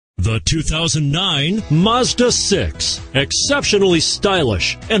The 2009 Mazda 6. Exceptionally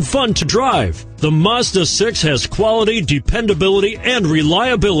stylish and fun to drive. The Mazda 6 has quality, dependability, and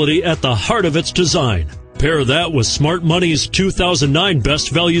reliability at the heart of its design. Pair that with Smart Money's 2009 Best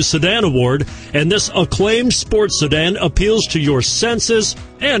Value Sedan Award, and this acclaimed sports sedan appeals to your senses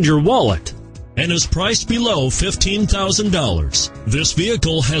and your wallet, and is priced below $15,000. This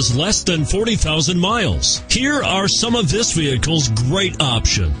vehicle has less than 40,000 miles. Here are some of this vehicle's great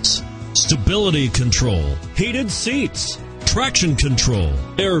options: stability control, heated seats, traction control,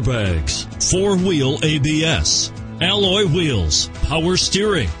 airbags, 4-wheel ABS, alloy wheels, power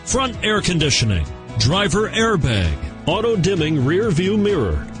steering, front air conditioning, driver airbag, auto-dimming rear view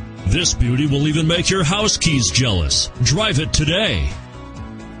mirror. This beauty will even make your house keys jealous. Drive it today.